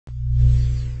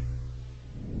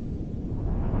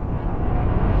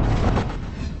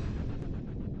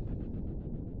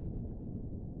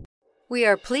We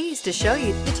are pleased to show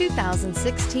you the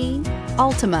 2016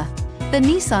 Altima. The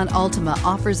Nissan Altima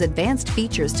offers advanced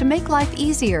features to make life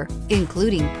easier,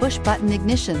 including push-button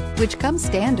ignition, which comes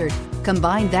standard.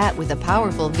 Combine that with a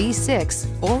powerful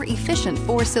V6 or efficient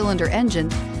 4-cylinder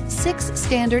engine, 6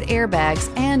 standard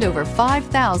airbags, and over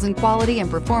 5,000 quality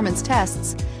and performance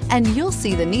tests, and you'll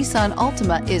see the Nissan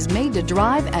Altima is made to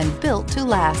drive and built to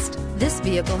last. This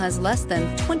vehicle has less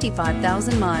than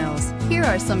 25,000 miles. Here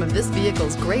are some of this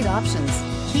vehicle's great options: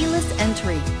 keyless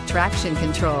entry, traction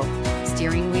control,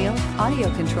 steering wheel audio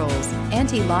controls,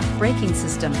 anti-lock braking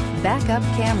system, backup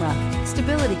camera,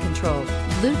 stability control,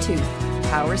 Bluetooth,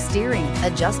 power steering,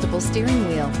 adjustable steering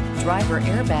wheel, driver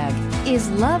airbag. Is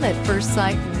love at first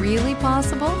sight really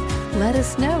possible? Let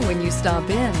us know when you stop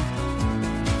in.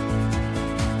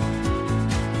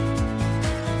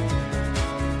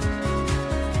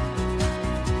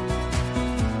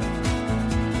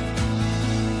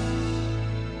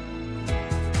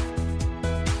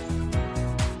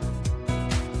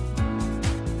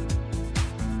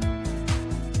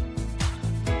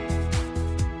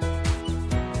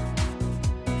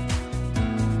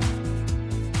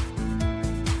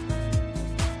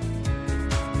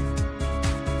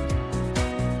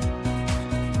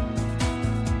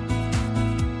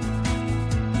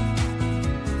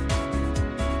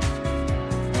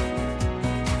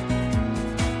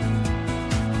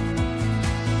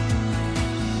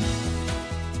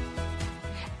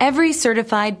 Every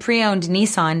certified pre-owned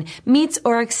Nissan meets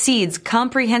or exceeds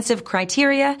comprehensive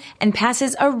criteria and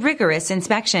passes a rigorous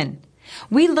inspection.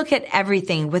 We look at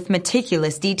everything with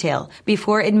meticulous detail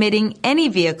before admitting any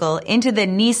vehicle into the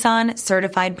Nissan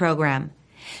Certified program.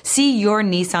 See your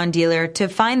Nissan dealer to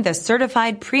find the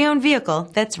certified pre-owned vehicle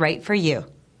that's right for you.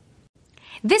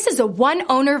 This is a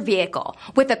one-owner vehicle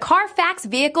with a Carfax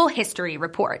Vehicle History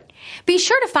Report. Be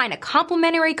sure to find a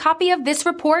complimentary copy of this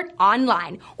report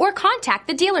online or contact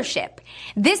the dealership.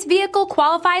 This vehicle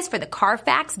qualifies for the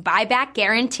Carfax Buyback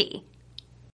Guarantee.